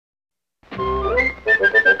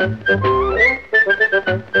What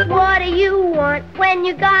do you want when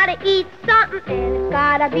you gotta eat something? And it's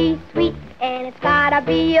gotta be sweet, and it's gotta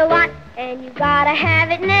be a lot, and you gotta have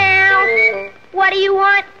it now. What do you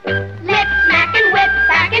want? Lip smacking, whip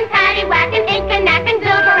cracking, patty whacking, ink and knacking,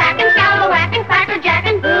 dilber racking, scalpel whacking, cracker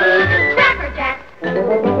jacking, cracker jack.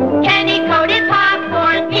 Candy coated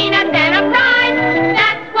popcorn, peanuts and a fry.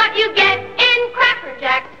 That's what you get in Cracker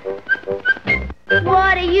Jack.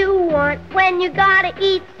 What do you want when you gotta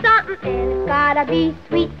eat something? And it's gotta be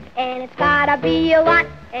sweet, and it's gotta be a lot,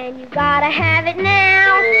 and you gotta have it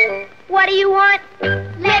now. What do you want?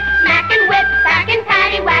 Lip smacking, whip cracking,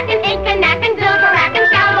 patty whacking, ink and knacking, dilber racking,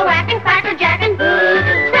 scalpel whacking, cracker jacking,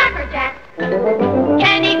 cracker jack.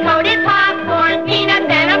 Candy coated popcorn, peanuts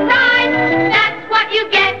and a fry. That's what you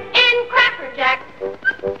get in Cracker Jack.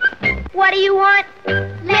 What do you want?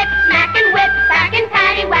 Lip smacking, whip cracking,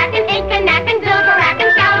 patty whacking, ink and knacking, dilber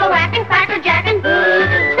racking, scalpel whacking, cracker jacking,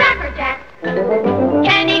 cracker jack.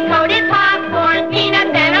 Candy coated popcorn,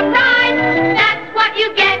 peanuts and a fry. That's what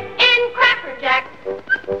you get in Cracker Jack.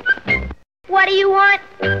 What do you want?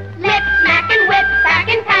 Lip smacking, whip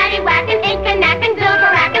cracking, patty whacking, ink and knacking,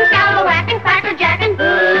 dilber racking, scalpel whacking, cracker jacking,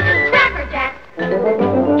 cracker jack.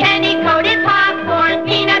 Candy coated popcorn,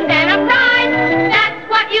 peanuts and a fry. That's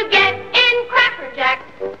what you get in Cracker Jack.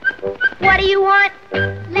 What do you want?